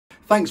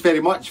Thanks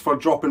very much for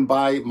dropping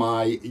by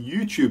my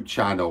YouTube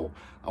channel.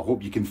 I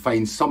hope you can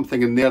find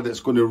something in there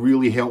that's going to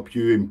really help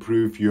you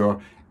improve your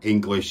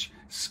English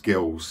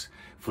skills.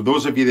 For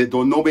those of you that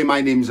don't know me, my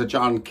name is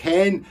Ajarn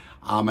Ken.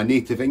 I'm a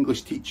native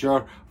English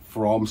teacher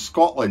from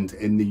Scotland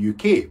in the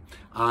UK,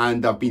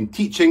 and I've been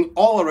teaching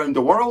all around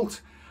the world.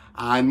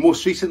 And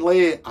most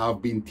recently,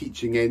 I've been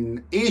teaching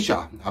in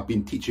Asia. I've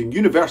been teaching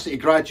university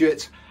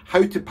graduates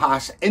how to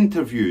pass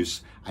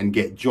interviews and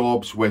get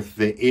jobs with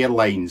the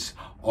airlines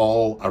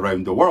all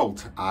around the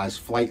world as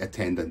flight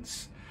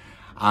attendants.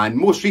 And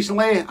most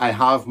recently, I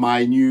have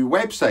my new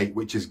website,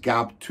 which is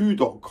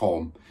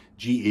gab2.com,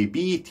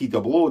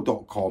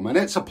 gabtoo.com. And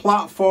it's a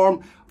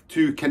platform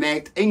to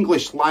connect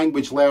English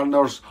language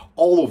learners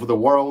all over the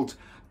world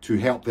to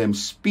help them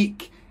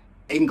speak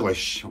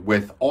English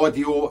with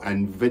audio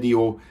and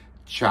video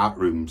chat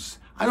rooms,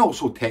 and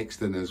also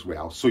texting as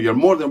well. So you're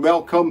more than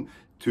welcome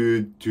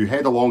to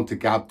head along to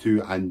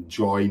Gab2 and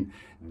join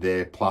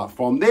the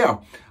platform there.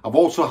 I've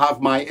also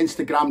have my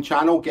Instagram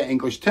channel, Get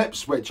English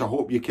Tips, which I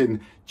hope you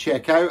can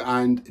check out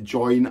and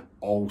join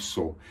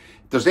also.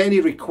 If there's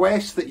any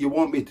requests that you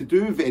want me to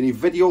do, any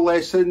video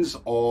lessons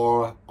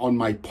or on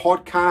my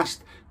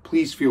podcast,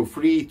 please feel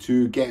free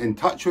to get in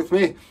touch with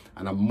me,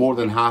 and I'm more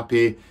than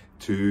happy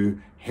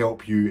to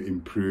help you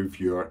improve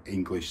your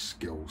English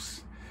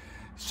skills.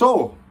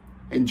 So,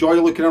 enjoy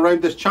looking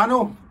around this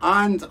channel,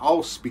 and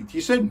I'll speak to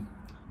you soon.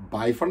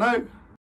 Bye for now.